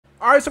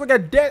Alright, so we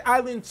got Dead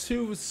Island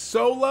 2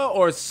 SoLA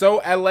or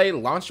SoLA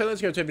Launch trailer.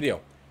 Let's get into a video.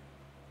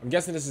 I'm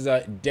guessing this is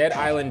a Dead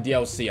Island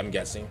DLC, I'm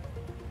guessing.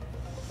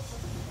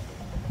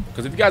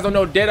 Because if you guys don't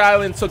know, Dead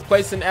Island took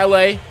place in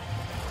LA.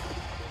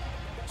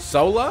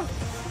 SoLA?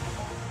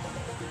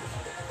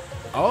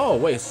 Oh,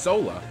 wait,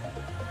 SoLA.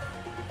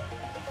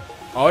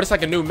 Oh, it's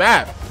like a new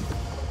map.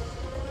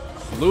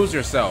 Lose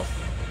yourself.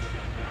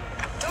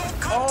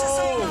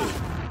 Oh!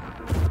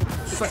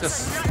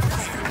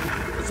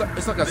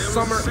 It's like a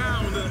summer.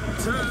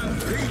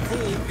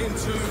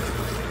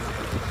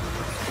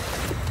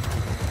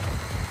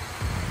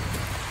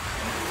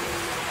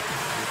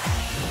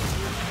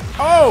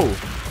 Oh!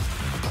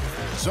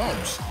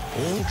 Zombies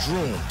all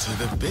drawn to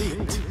the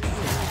bait.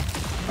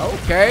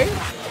 Okay.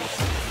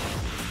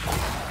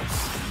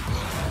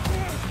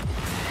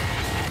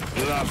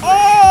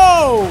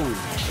 Oh!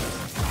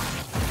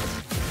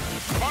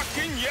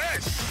 Fucking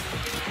yes!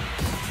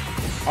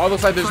 Oh,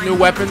 looks like there's new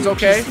weapons.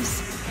 Okay.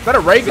 Is that a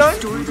ray gun?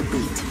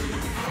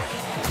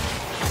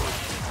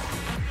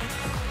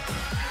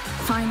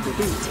 Find the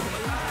beat.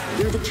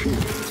 You're the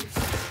truth.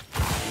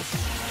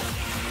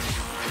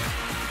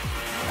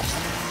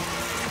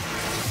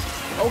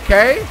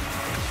 Okay.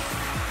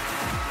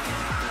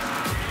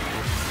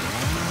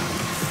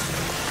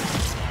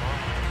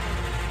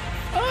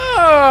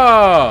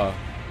 Oh.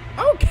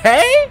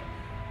 Okay.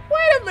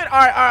 Wait a minute. All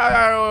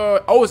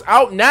right. Oh, it's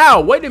out now.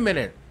 Wait a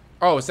minute.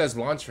 Oh, it says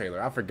launch trailer.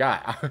 I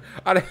forgot.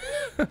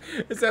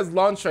 It says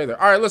launch trailer.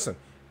 All right, listen.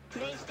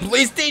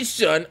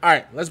 PlayStation. All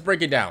right, let's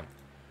break it down.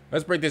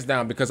 Let's break this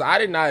down because I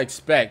did not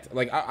expect,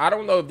 like, I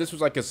don't know if this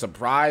was like a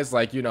surprise,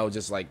 like, you know,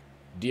 just like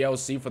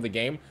DLC for the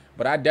game,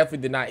 but I definitely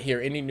did not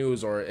hear any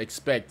news or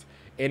expect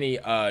any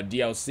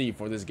DLC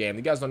for this game.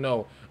 You guys don't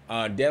know,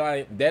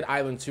 Dead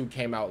Island 2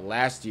 came out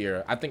last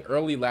year, I think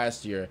early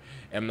last year,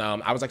 and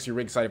I was actually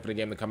really excited for the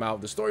game to come out.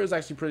 The story was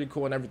actually pretty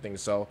cool and everything,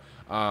 so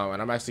and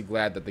I'm actually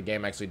glad that the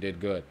game actually did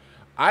good.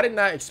 I did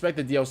not expect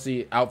the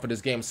DLC out for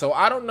this game, so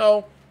I don't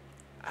know.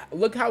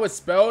 Look how it's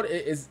spelled.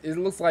 It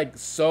looks like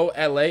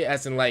SoLA,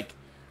 as in like,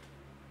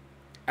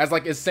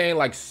 it's saying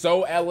like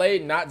SoLA,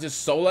 not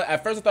just SoLA.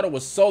 At first I thought it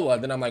was SoLA,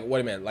 then I'm like, wait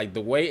a minute, like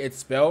the way it's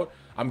spelled,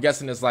 I'm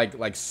guessing it's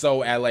like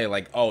SoLA,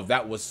 like, oh,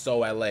 that was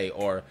SoLA,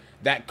 or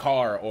that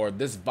car, or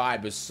this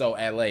vibe is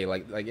SoLA,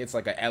 like it's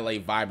like a LA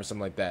vibe or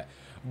something like that.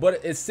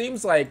 But it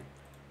seems like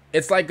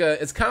it's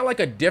kind of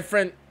like a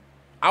different,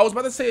 I was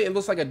about to say it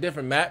looks like a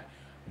different map,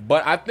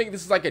 but I think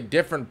this is like a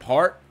different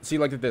part. See,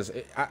 like this.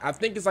 I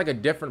think it's like a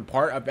different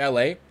part of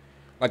LA,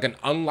 like an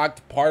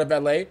unlocked part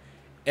of LA,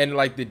 and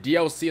like the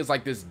DLC is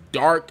like this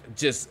dark,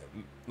 just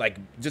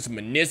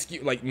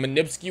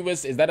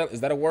minusculous. Is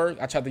that a word?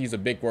 I tried to use a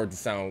big word to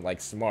sound like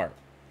smart.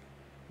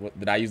 What,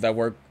 did I use that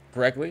word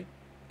correctly?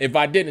 If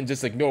I didn't,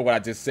 just ignore what I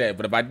just said.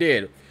 But if I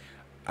did,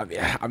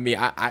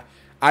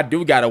 I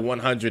do got a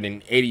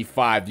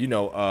 185, you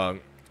know,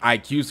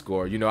 IQ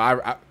score. You know,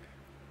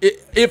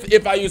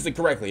 if I used it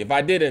correctly. If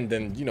I didn't,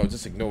 then, you know,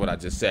 just ignore what I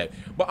just said.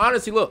 But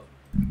honestly, look,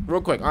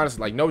 real quick, honestly,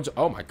 like, no,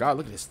 oh my God,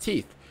 look at his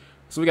teeth.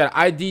 So we got an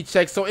ID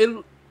check. So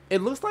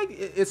it looks like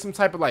it's some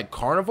type of like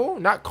carnival,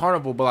 not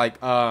carnival, but like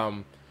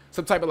some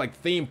type of like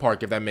theme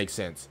park, if that makes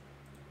sense.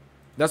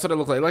 That's what it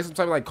looks like. Like some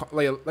type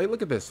of like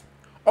look at this.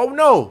 Oh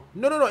no, it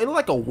looks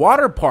like a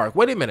water park.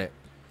 Wait a minute.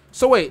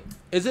 So wait,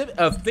 is it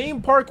a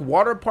theme park,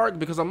 water park?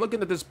 Because I'm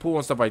looking at this pool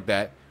and stuff like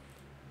that.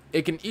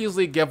 It can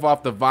easily give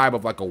off the vibe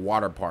of like a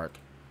water park,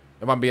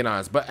 if I'm being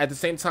honest. But at the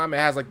same time, it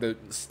has like the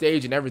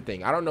stage and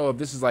everything. I don't know if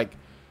this is like,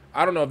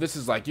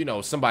 you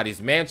know,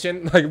 somebody's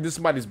mansion, like this is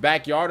somebody's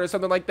backyard or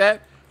something like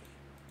that.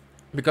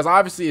 Because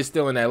obviously it's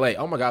still in LA.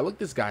 Oh my God, look at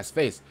this guy's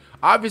face.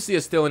 Obviously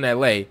it's still in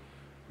LA.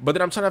 But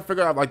then I'm trying to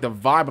figure out like the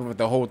vibe of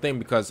the whole thing,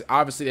 because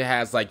obviously it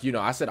has like, you know,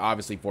 I said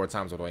obviously 4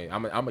 times, by the way.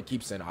 I'm gonna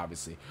keep saying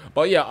obviously.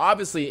 But yeah,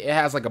 obviously it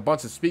has like a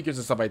bunch of speakers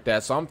and stuff like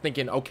that. So I'm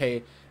thinking,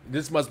 okay,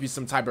 this must be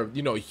some type of,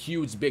 you know,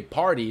 huge big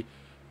party.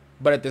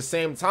 But at the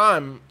same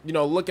time, you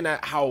know, looking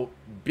at how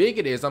big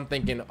it is, I'm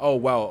thinking, oh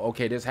well,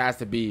 okay, this has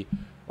to be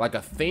like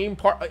a theme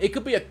park. It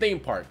could be a theme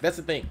park. That's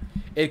the thing.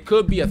 It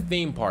could be a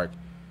theme park.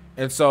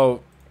 And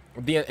so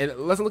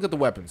let's look at the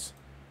weapons.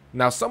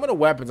 Now, some of the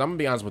weapons, I'm gonna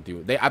be honest with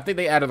you, I think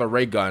they added a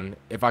ray gun,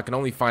 if I can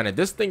only find it.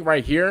 This thing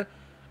right here,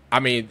 I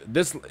mean,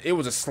 it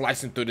was just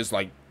slicing through this,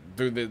 like,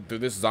 through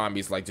this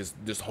zombie's, like, just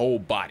this whole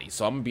body.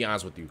 So I'm gonna be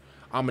honest with you,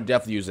 I'm gonna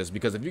definitely use this,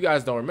 because if you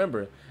guys don't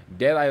remember,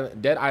 Dead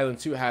Island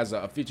 2 has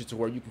a feature to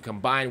where you can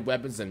combine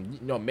weapons and,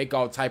 you know, make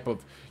all type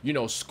of, you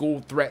know,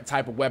 school threat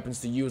type of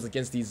weapons to use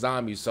against these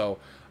zombies. So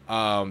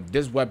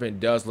this weapon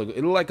does look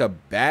like a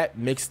bat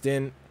mixed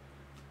in.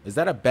 Is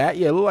that a bat?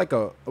 Yeah, it looked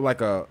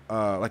like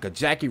a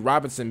Jackie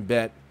Robinson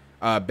bat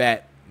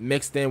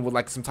mixed in with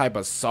like some type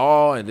of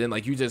saw, and then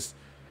like it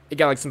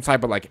got like some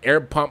type of like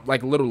air pump,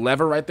 like a little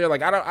lever right there.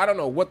 Like I don't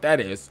know what that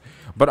is,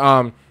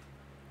 but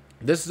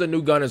this is a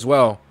new gun as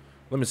well.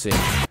 Let me see.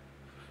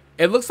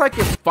 It looks like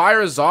it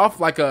fires off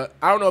like I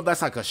don't know if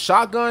that's like a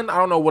shotgun. I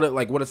don't know what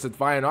it's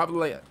firing off. It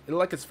looks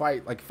like it's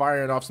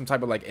firing off some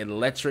type of like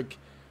electric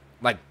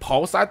like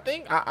pulse. I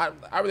think I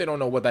really don't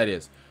know what that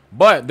is.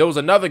 But there was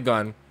another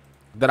gun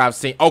that I've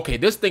seen. Okay,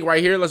 this thing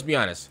right here, let's be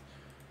honest.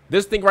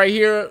 This thing right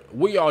here,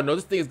 we all know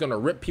this thing is going to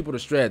rip people to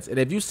shreds. And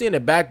if you see in the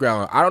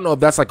background, I don't know if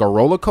that's like a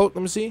roller coat.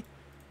 Let me see.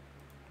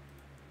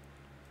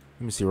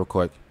 Let me see real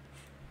quick.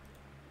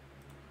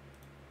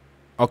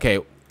 Okay.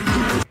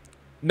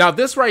 Now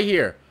this right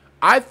here,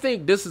 I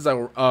think this is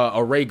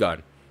a ray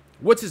gun,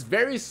 which is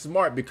very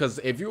smart because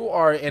if you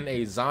are in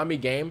a zombie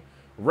game,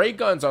 ray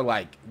guns are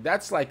like,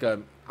 that's like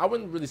a, I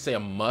wouldn't really say a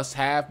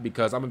must-have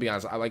because I'm gonna be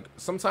honest, I like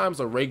sometimes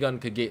a ray gun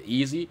could get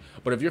easy,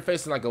 but if you're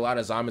facing like a lot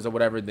of zombies or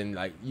whatever, then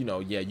like, you know,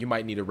 yeah, you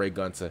might need a ray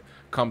gun to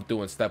come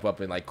through and step up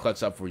and like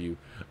clutch up for you.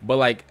 But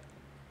like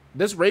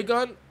this ray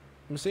gun,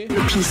 let me see.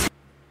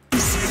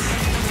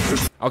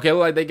 Okay,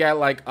 look like they got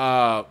like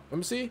let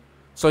me see.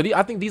 So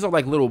I think these are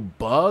like little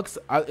bugs.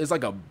 It's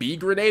like a bee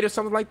grenade or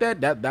something like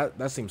that.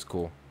 That seems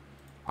cool.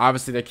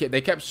 Obviously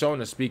they kept showing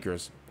the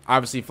speakers.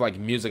 Obviously for like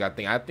music, I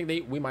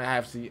think we might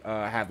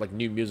have like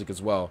new music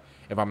as well,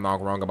 if I'm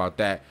not wrong about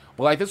that.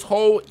 But like this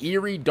whole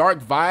eerie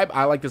dark vibe,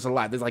 I like this a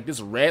lot. There's like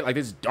this red, like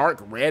this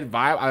dark red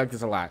vibe. I like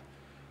this a lot.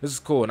 This is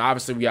cool. And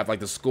obviously we have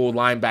like the school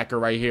linebacker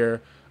right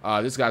here.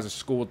 This guy's a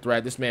school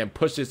threat. This man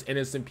pushes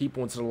innocent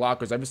people into the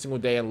lockers every single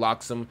day and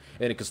locks them.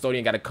 And the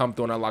custodian got to come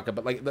through and unlock it.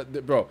 But like,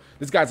 bro,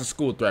 this guy's a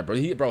school threat,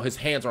 bro. Bro, his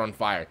hands are on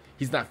fire.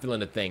 He's not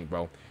feeling a thing,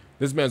 bro.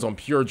 This man's on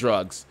pure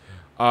drugs.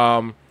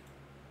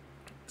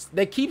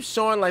 They keep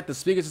showing like the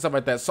speakers and stuff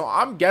like that. So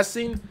I'm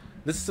guessing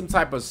this is some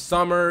type of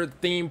summer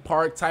theme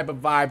park type of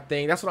vibe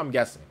thing. That's what I'm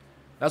guessing.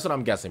 That's what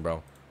I'm guessing,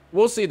 bro.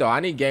 We'll see though. I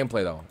need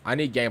gameplay though. I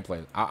need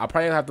gameplay. I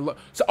probably have to look.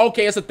 So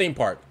okay, it's a theme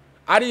park.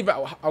 I didn't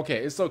even. Okay,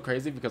 it's so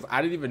crazy because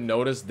I didn't even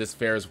notice this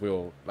Ferris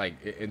wheel like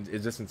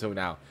it's just until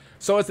now.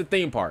 So it's a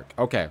theme park.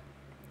 Okay,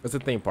 it's a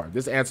theme park.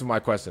 This answered my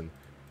question.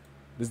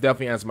 This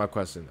definitely answered my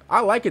question.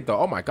 I like it though.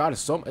 Oh my god,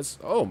 it's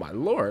oh my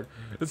lord,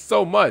 it's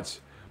so much.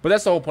 But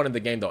that's the whole point of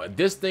the game, though. And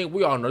this thing,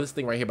 we all know this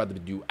thing right here about to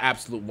do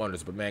absolute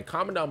wonders. But, man,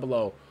 comment down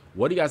below.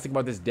 What do you guys think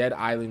about this Dead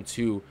Island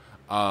 2,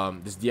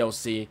 this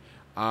DLC?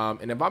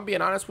 And if I'm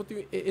being honest with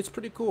you, it's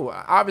pretty cool.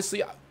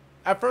 Obviously,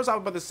 at first I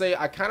was about to say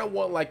I kind of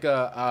want like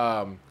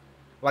a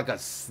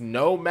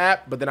snow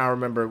map. But then I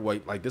remember,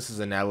 wait, like this is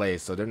in LA,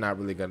 so they're not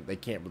really going to, they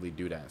can't really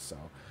do that. So,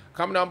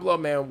 comment down below,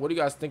 man. What do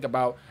you guys think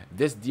about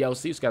this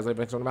DLC? You guys like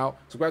what I'm talking about?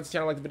 Subscribe to the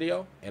channel, like the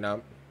video,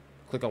 and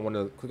click on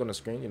the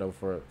screen, you know,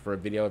 for a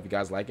video if you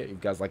guys like it. If you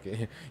guys like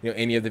it, you know,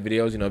 any of the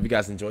videos, you know, if you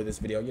guys enjoy this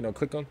video, you know,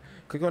 click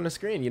on the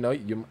screen, you know,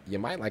 you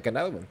might like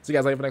another one. So you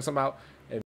guys later for next time out.